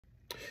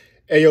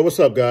Hey, yo, what's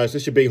up, guys?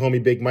 This your big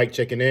homie, Big Mike,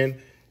 checking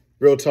in.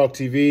 Real Talk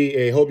TV.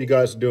 Hey, hope you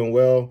guys are doing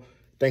well.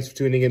 Thanks for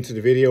tuning into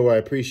the video. I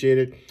appreciate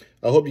it.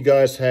 I hope you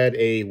guys had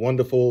a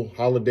wonderful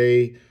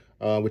holiday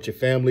with your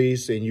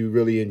families and you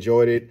really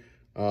enjoyed it.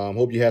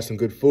 Hope you had some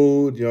good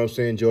food, you know what I'm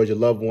saying? Enjoyed your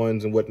loved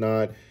ones and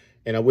whatnot.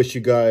 And I wish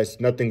you guys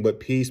nothing but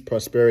peace,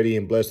 prosperity,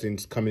 and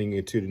blessings coming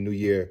into the new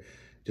year.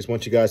 Just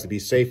want you guys to be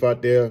safe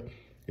out there,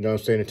 you know what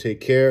I'm saying, and take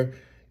care.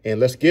 And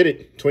let's get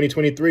it.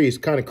 2023. It's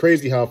kind of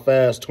crazy how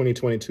fast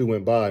 2022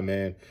 went by,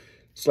 man.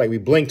 It's like we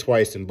blinked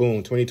twice and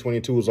boom,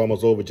 2022 is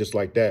almost over just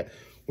like that,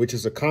 which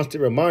is a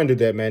constant reminder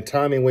that, man,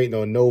 time ain't waiting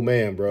on no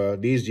man, bro.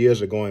 These years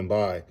are going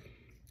by.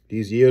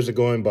 These years are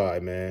going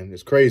by, man.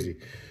 It's crazy.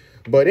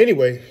 But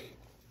anyway,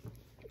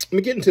 let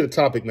me get into the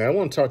topic, man. I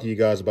want to talk to you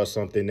guys about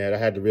something that I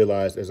had to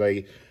realize as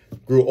I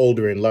grew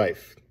older in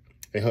life.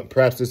 And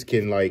perhaps this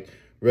can, like,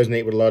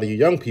 resonate with a lot of you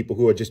young people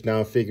who are just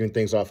now figuring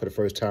things out for the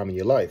first time in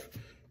your life.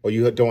 Or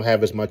you don't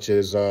have as much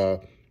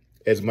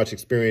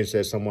experience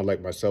as someone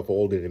like myself or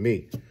older than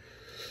me.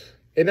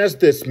 And that's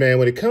this, man.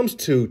 When it comes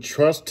to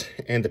trust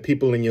and the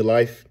people in your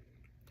life,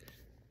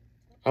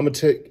 I'm going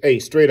to tell you, hey,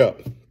 straight up,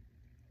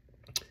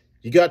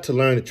 you got to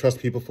learn to trust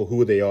people for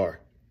who they are.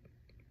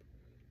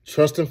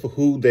 Trust them for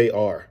who they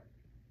are.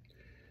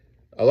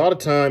 A lot of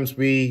times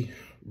we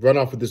run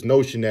off with this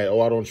notion that,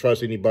 oh, I don't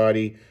trust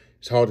anybody.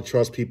 It's hard to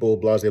trust people,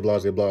 blah, blah, blah,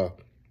 blah, blah.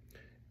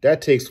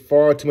 That takes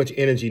far too much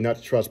energy not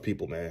to trust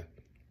people, man.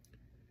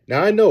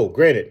 Now, I know,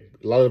 granted,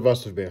 a lot of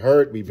us have been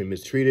hurt, we've been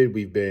mistreated,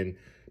 we've been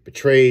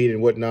betrayed and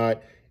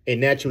whatnot,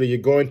 and naturally you're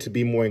going to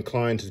be more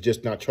inclined to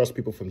just not trust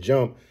people from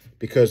jump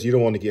because you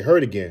don't want to get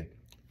hurt again.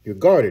 You're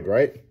guarded,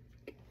 right?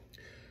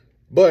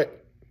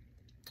 But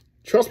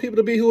trust people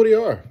to be who they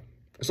are.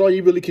 That's all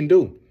you really can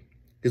do.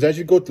 Because as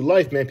you go through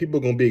life, man, people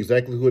are going to be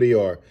exactly who they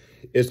are.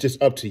 It's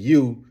just up to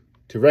you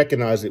to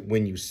recognize it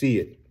when you see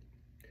it.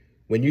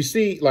 When you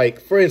see,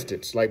 like, for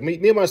instance, like me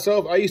and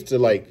myself, I used to,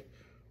 like,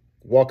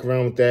 walk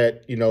around with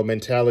that, you know,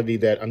 mentality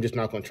that I'm just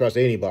not going to trust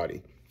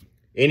anybody.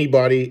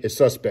 Anybody is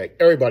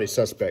suspect. Everybody's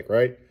suspect,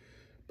 right?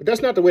 But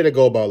that's not the way to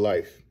go about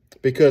life,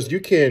 because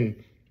you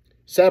can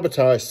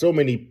sabotage so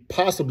many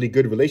possibly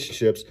good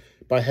relationships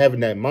by having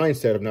that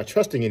mindset of not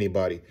trusting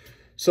anybody.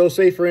 So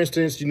say, for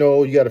instance, you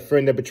know, you got a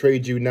friend that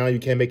betrayed you. Now you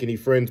can't make any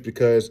friends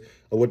because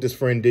of what this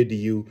friend did to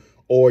you.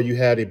 Or you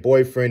had a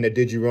boyfriend that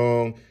did you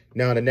wrong.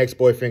 Now the next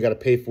boyfriend got to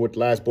pay for what the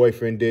last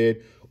boyfriend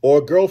did. Or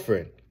a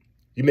girlfriend.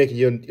 You're making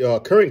your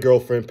current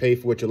girlfriend pay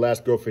for what your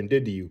last girlfriend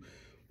did to you,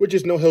 which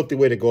is no healthy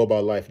way to go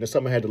about life. And that's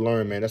something I had to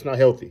learn, man. That's not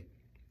healthy,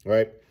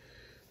 right?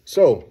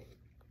 So,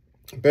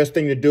 best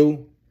thing to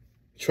do,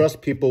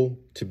 trust people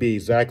to be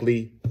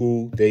exactly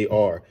who they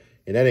are.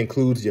 And that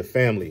includes your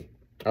family.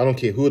 I don't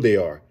care who they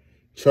are.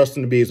 Trust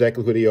them to be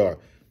exactly who they are.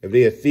 If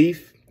they're a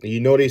thief and you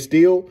know they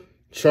steal,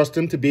 trust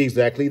them to be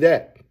exactly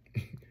that.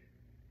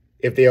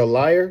 If they're a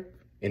liar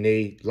and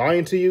they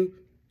lying to you,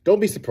 don't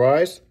be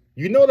surprised.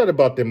 You know that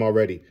about them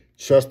already.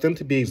 Trust them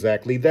to be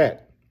exactly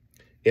that.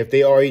 If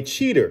they are a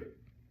cheater,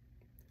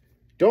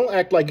 don't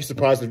act like you're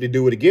surprised if they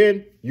do it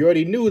again. You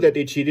already knew that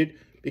they cheated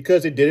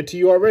because they did it to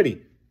you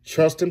already.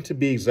 Trust them to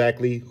be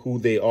exactly who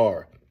they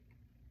are.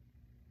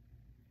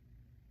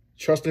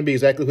 Trust them to be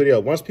exactly who they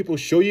are. Once people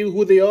show you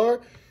who they are,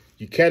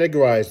 you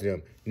categorize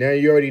them. Now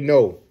you already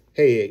know,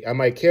 hey, I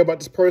might care about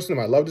this person,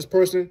 I might love this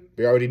person,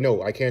 but I already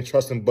know I can't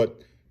trust them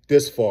but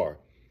this far.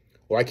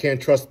 Or I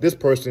can't trust this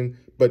person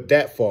but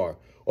that far.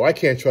 Or I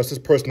can't trust this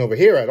person over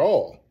here at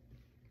all.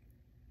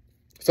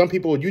 Some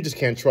people you just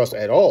can't trust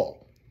at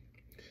all.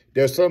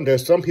 There's some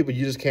people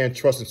you just can't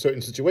trust in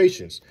certain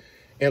situations.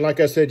 And like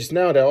I said just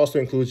now, that also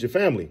includes your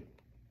family.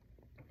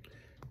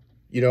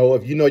 You know,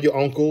 if you know your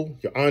uncle,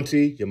 your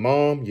auntie, your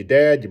mom, your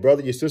dad, your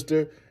brother, your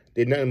sister,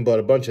 they're nothing but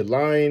a bunch of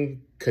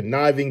lying,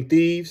 conniving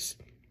thieves,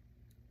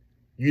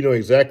 you know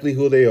exactly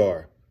who they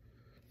are.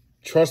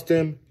 Trust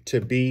them to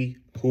be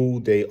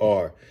who they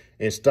are.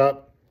 And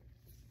stop,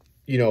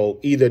 you know,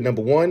 either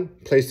number one,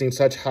 placing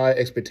such high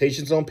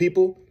expectations on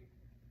people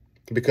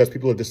because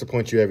people will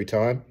disappoint you every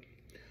time,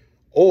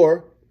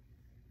 or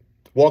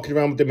walking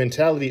around with the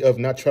mentality of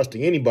not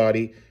trusting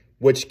anybody,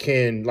 which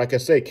can, like I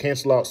say,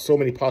 cancel out so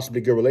many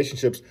possibly good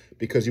relationships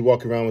because you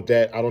walk around with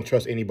that I don't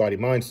trust anybody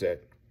mindset,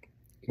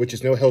 which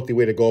is no healthy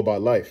way to go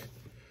about life.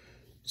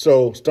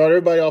 So start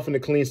everybody off in a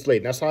clean slate.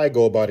 And that's how I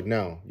go about it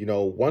now. You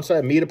know, once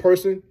I meet a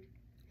person,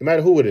 no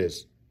matter who it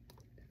is,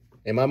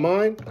 in my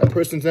mind, that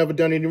person's never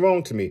done anything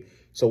wrong to me.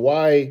 So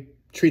why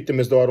treat them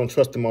as though I don't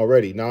trust them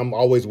already? Now, I'm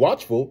always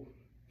watchful.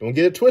 Don't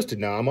get it twisted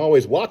now. I'm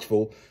always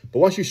watchful. But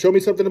once you show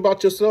me something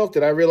about yourself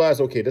that I realize,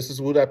 okay, this is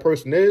who that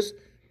person is,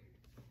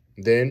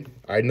 then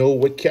I know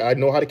how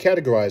to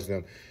categorize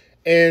them.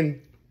 And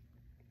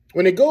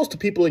when it goes to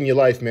people in your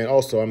life, man,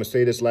 also, I'm going to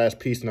say this last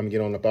piece and I'm going to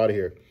get on up out of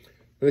here.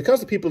 When it comes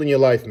to people in your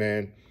life,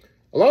 man,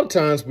 a lot of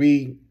times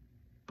we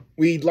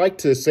like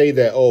to say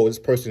that, oh, this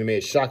person may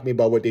have shocked me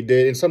about what they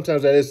did. And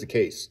sometimes that is the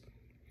case.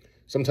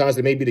 Sometimes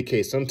it may be the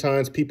case.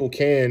 Sometimes people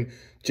can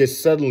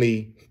just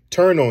suddenly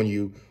turn on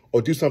you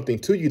or do something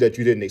to you that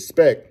you didn't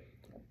expect,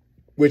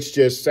 which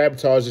just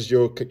sabotages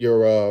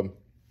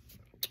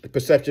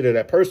perception of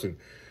that person.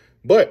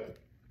 But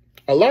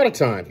a lot of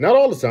times, not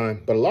all the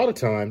time, but a lot of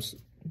times,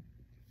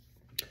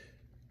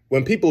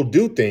 when people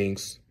do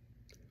things,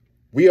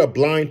 we are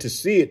blind to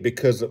see it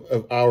because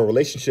of our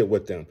relationship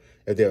with them.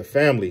 If they're a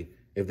family,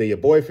 if they're your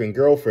boyfriend,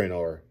 girlfriend,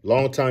 or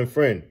longtime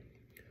friend,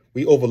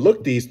 we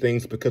overlook these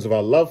things because of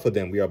our love for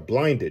them. We are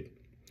blinded.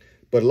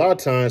 But a lot of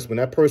times when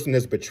that person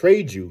has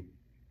betrayed you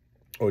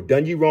or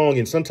done you wrong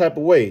in some type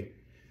of way,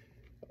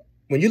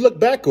 when you look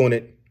back on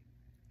it,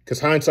 because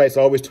hindsight's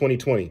always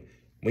 20/20,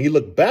 when you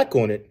look back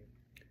on it,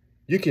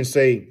 you can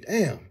say,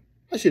 damn,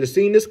 I should have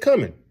seen this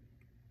coming.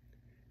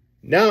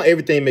 Now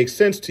everything makes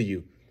sense to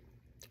you.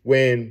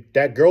 When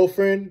that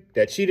girlfriend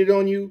that cheated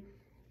on you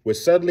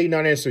was suddenly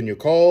not answering your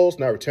calls,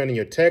 not returning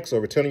your texts,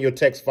 or returning your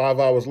text 5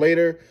 hours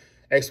later,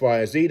 X, Y,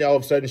 and Z, all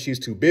of a sudden she's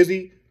too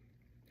busy.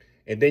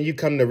 And then you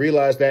come to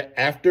realize that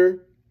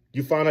after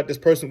you find out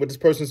what this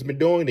person's been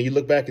doing, then you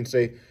look back and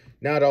say,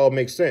 now it all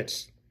makes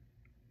sense.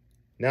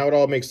 Now it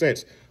all makes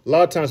sense. A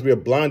lot of times we are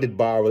blinded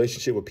by our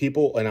relationship with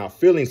people and our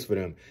feelings for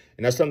them.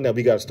 And that's something that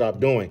we got to stop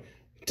doing.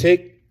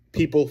 Take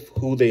people for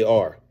who they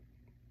are.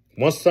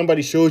 Once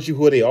somebody shows you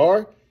who they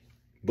are,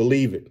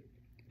 believe it.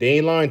 They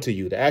ain't lying to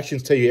you. The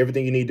actions tell you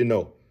everything you need to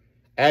know.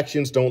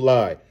 Actions don't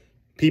lie.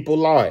 People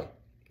lie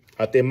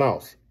out their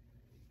mouth.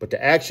 But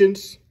the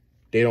actions,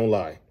 they don't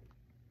lie.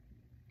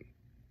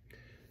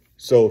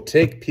 So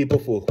take people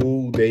for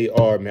who they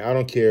are, man. I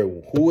don't care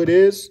who it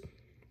is.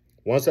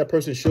 Once that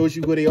person shows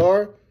you who they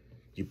are,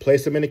 you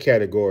place them in a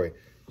category.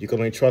 You can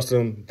only trust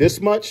them this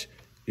much.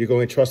 You're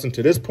going to trust them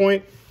to this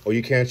point, or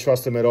you can't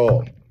trust them at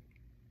all.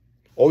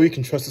 Or you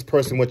can trust this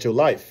person with your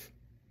life,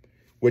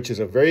 which is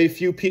a very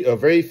few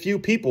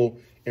people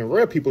and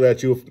rare people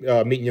that you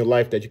meet in your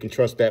life that you can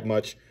trust that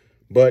much.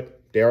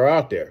 But they are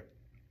out there.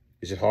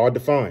 It's just hard to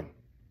find.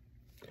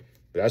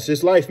 But that's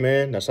just life,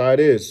 man. That's how it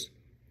is.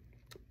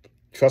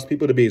 Trust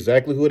people to be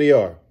exactly who they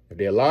are. If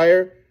they're a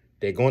liar,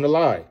 they're going to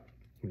lie.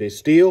 If they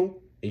steal,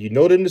 and you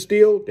know them to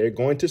steal, they're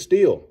going to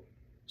steal.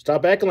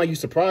 Stop acting like you're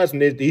surprised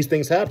when these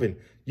things happen.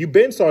 You've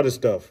been saw this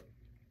stuff.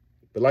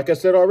 But like I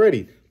said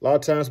already, a lot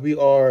of times we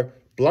are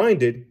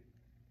blinded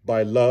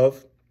by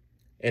love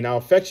and our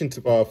affection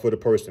for the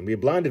person. We're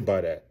blinded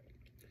by that.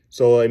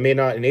 So it may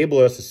not enable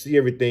us to see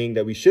everything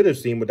that we should have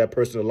seen with that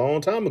person a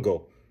long time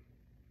ago.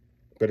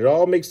 But it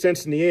all makes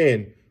sense in the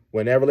end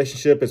when that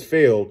relationship has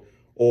failed,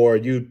 or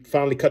you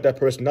finally cut that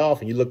person off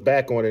and you look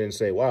back on it and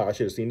say, wow, I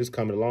should have seen this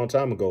coming a long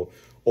time ago.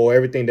 Or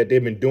everything that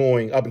they've been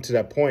doing up until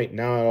that point,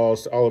 now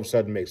it all of a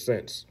sudden makes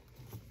sense.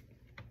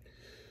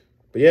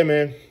 But yeah,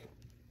 man,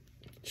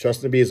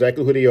 trust them to be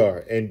exactly who they are.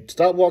 And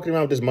stop walking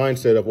around with this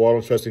mindset of, well, I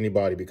don't trust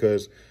anybody,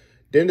 because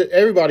then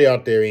everybody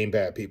out there ain't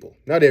bad people.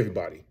 Not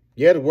everybody.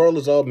 Yeah, the world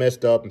is all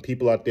messed up and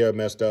people out there are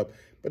messed up,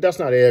 but that's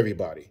not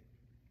everybody.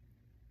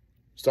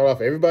 Start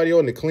off everybody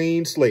on the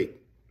clean slate.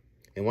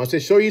 And once they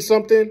show you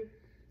something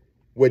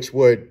which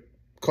would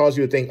cause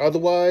you to think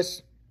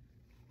otherwise,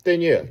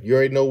 then yeah, you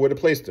already know where to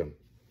place them.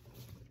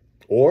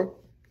 Or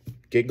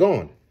get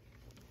gone.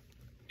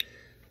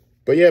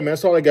 But yeah, man,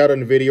 that's all I got on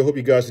the video. Hope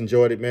you guys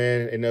enjoyed it,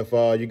 man. And if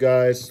you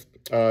guys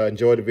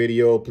enjoyed the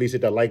video, please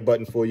hit that like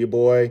button for your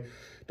boy.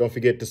 Don't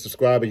forget to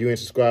subscribe if you ain't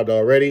subscribed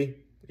already,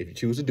 if you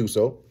choose to do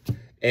so.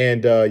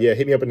 And yeah,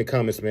 hit me up in the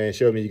comments, man.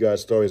 Show me you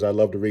guys' stories. I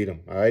love to read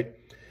them, all right?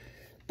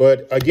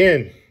 But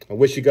again, I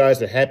wish you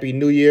guys a happy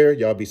new year.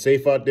 Y'all be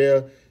safe out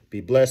there. Be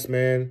blessed,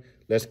 man.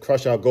 Let's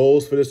crush our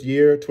goals for this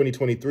year,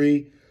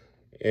 2023.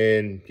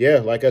 And yeah,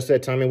 like I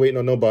said, time ain't waiting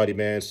on nobody,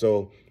 man.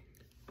 So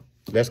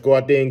let's go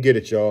out there and get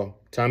it, y'all.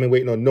 Time ain't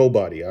waiting on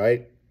nobody, all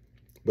right?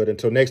 But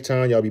until next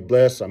time, y'all be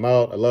blessed. I'm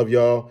out. I love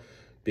y'all.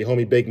 Be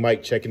homie Big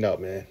Mike checking out,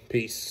 man.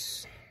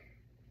 Peace.